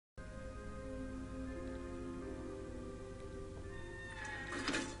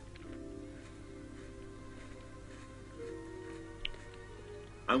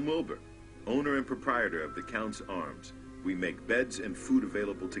I'm Wilbur, owner and proprietor of the Count's Arms. We make beds and food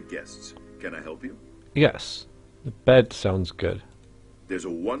available to guests. Can I help you? Yes. The bed sounds good. There's a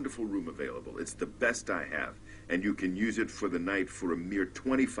wonderful room available. It's the best I have, and you can use it for the night for a mere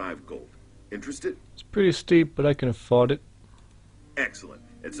 25 gold. Interested? It's pretty steep, but I can afford it. Excellent.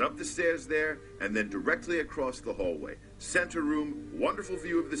 It's up the stairs there, and then directly across the hallway. Center room, wonderful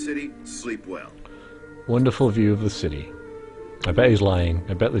view of the city, sleep well. Wonderful view of the city. I bet he's lying.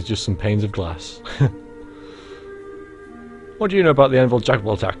 I bet there's just some panes of glass. What do you know about the Anvil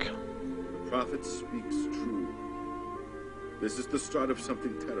Jackal attack? The prophet speaks true. This is the start of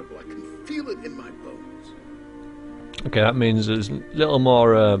something terrible. I can feel it in my bones. Okay, that means there's a little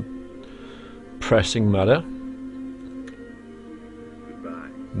more pressing matter. Goodbye.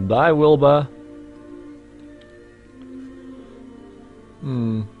 Bye, Wilbur.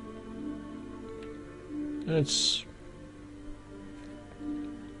 It's...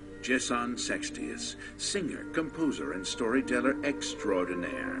 Jason Sextius, singer, composer, and storyteller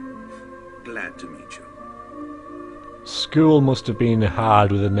extraordinaire. Glad to meet you. School must have been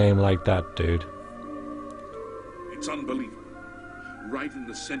hard with a name like that, dude. It's unbelievable. Right in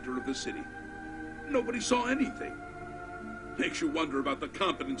the center of the city. Nobody saw anything. Makes you wonder about the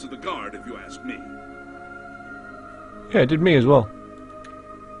competence of the guard, if you ask me. Yeah, it did me as well.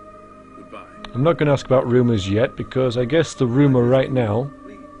 Goodbye. I'm not going to ask about rumours yet, because I guess the rumour right now...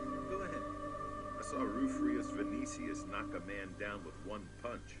 Please, go ahead. I saw Rufrius Venetius knock a man down with one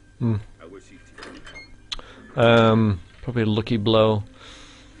punch. I wish he'd... probably a lucky blow.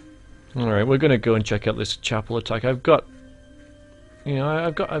 Alright, we're going to go and check out this chapel attack. I've got... You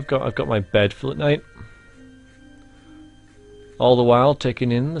know, I've got my bed full at night. All the while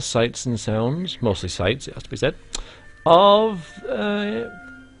taking in the sights and sounds, mostly sights, it has to be said, of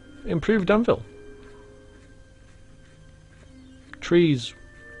improved Anvil. Trees.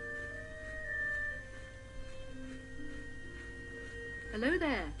 Hello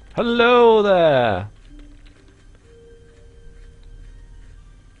there. Hello there.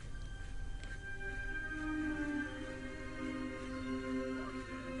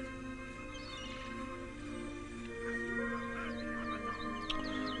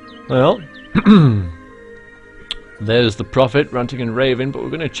 Well, there's the prophet ranting and raving, but we're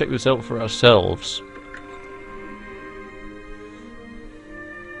going to check this out for ourselves.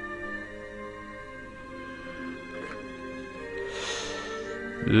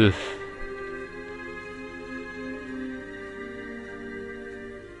 Ugh.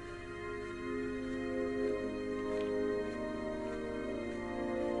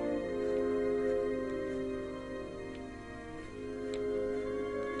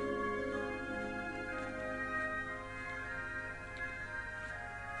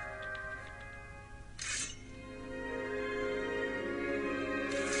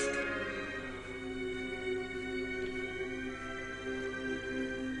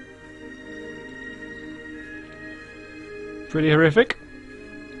 Pretty horrific.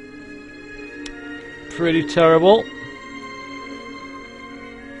 Pretty terrible.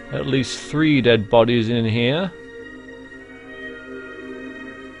 At least 3 dead bodies in here.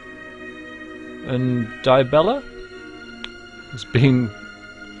 And Dibella has been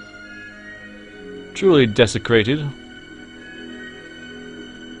truly desecrated.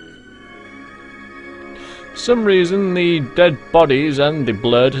 For some reason the dead bodies and the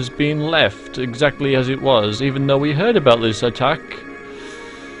blood has been left exactly as it was, even though we heard about this attack,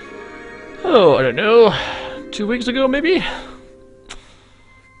 oh, I don't know, 2 weeks ago maybe?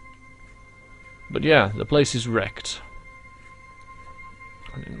 But yeah, the place is wrecked.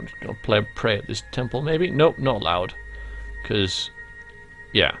 I'll pray at this temple maybe? Nope, not allowed. Because,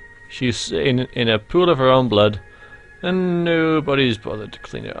 yeah, she's in a pool of her own blood and nobody's bothered to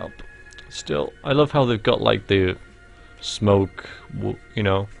clean it up. Still, I love how they've got like the smoke, you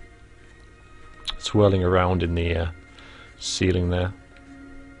know, swirling around in the ceiling there.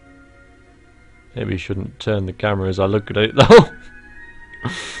 Maybe you shouldn't turn the camera as I look at it though.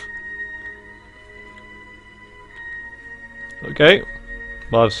 Okay,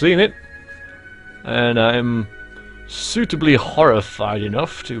 well I've seen it, and I'm suitably horrified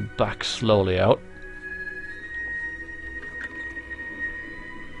enough to back slowly out.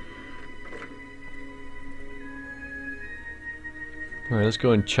 Alright, let's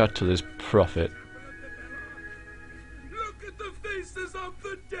go and chat to this prophet. Look at the faces of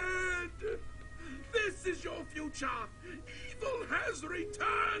the dead! This is your future! Evil has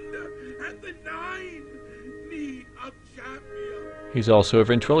returned! And the 9 need a champion! He's also a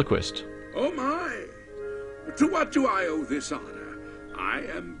ventriloquist. Oh my! To what do I owe this honor? I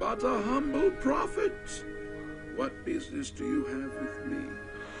am but a humble prophet. What business do you have with me?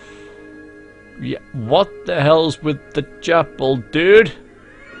 Yeah, what the hell's with the chapel, dude?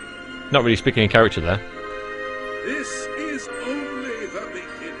 Not really speaking in character there. This is only the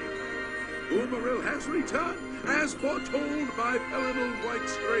beginning. Umaril has returned, as foretold by Pelinal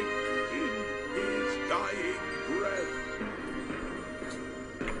Whitestrake in his dying breath.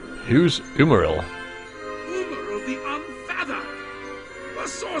 Who's Umaril? Umaril the Unfeathered, a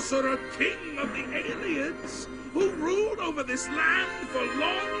sorcerer king of the aliens, who ruled over this land for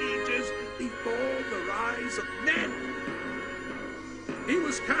long ages before the rise of men. He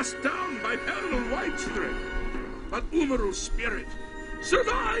was cast down by Pelinal Whitestrake, but Umaril's spirit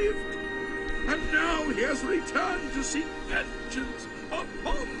survived, and now he has returned to seek vengeance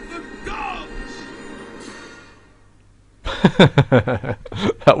upon the gods.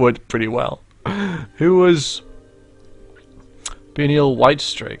 That worked pretty well. Who was Pelinal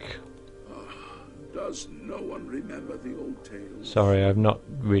Whitestrake? Does no one remember the old tales? Sorry, I've not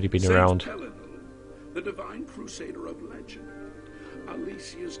really been Saint around. Pelinal, the divine crusader of legend,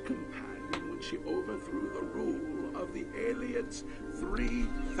 Alicia's companion when she overthrew the rule of the aliens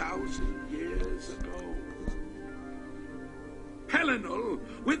 3,000 years ago. Pelinal,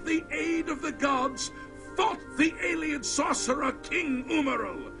 with the aid of the gods, fought the alien sorcerer King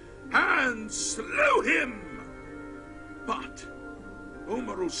Umaril and slew him. But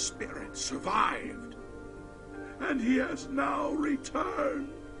Umaril's spirit survived, and he has now returned.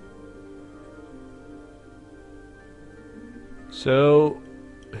 So,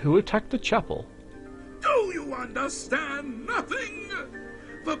 who attacked the chapel? Do you understand nothing?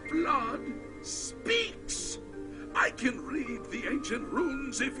 The blood speaks. I can read the ancient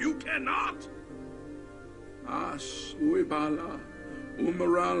runes if you cannot. As Uibala,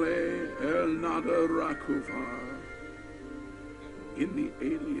 Umarale, El Nada Rakuvar. In the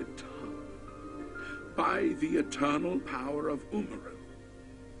alien tongue, by the eternal power of Umaril,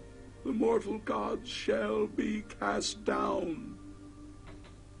 the mortal gods shall be cast down.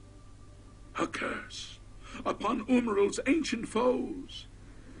 A curse upon Umaril's ancient foes,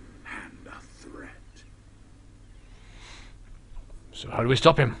 and a threat. So how do we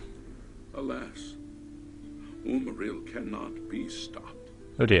stop him? Alas, Umaril cannot be stopped.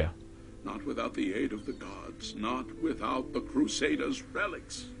 Oh dear. Not without the aid of the gods, not without the Crusaders'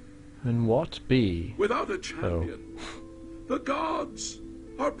 relics. And what be? Without a champion, the gods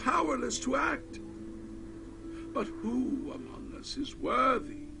are powerless to act. But who among us is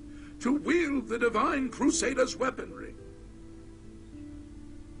worthy to wield the divine Crusaders' weaponry?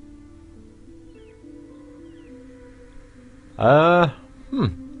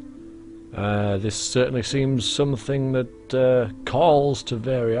 This certainly seems something that calls to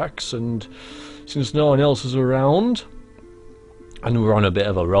Variax, and since no one else is around, and we're on a bit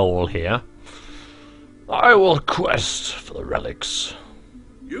of a roll here, I will quest for the relics.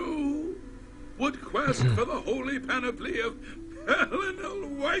 You would quest for the holy panoply of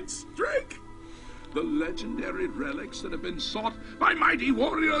Pelinal Whitestrake? The legendary relics that have been sought by mighty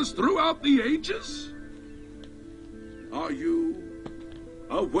warriors throughout the ages? Are you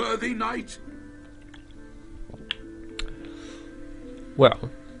a worthy knight? Well,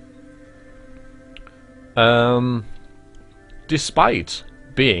 despite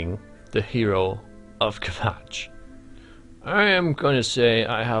being the hero of Kvatch, I am going to say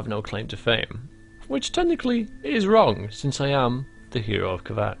I have no claim to fame, which technically is wrong, since I am the hero of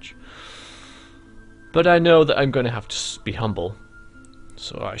Kvatch. But I know that I'm going to have to be humble,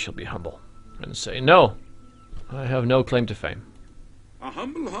 so I shall be humble and say no, I have no claim to fame. A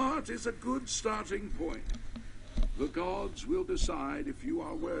humble heart is a good starting point. The gods will decide if you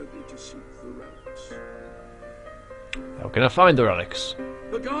are worthy to seek the relics. How can I find the relics?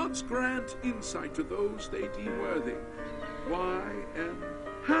 The gods grant insight to those they deem worthy. Why and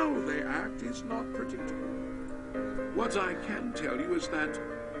how they act is not predictable. What I can tell you is that,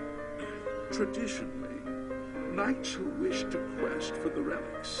 traditionally, knights who wish to quest for the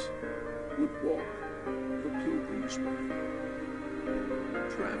relics would walk the pilgrim's way,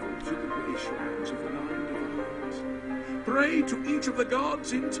 travel to the gray shrines of the 9 divines, pray to each of the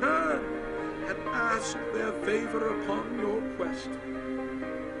gods in turn, and ask their favor upon your quest.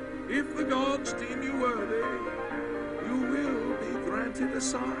 If the gods deem you worthy, you will be granted a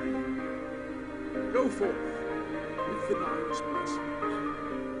sign. Go forth with the 9's blessings.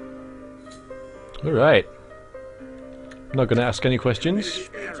 Alright. I'm not going to ask any questions.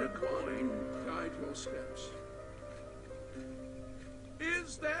 Guide your steps.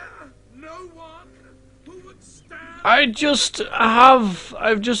 Is there no one who would stand? I've just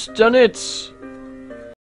done it.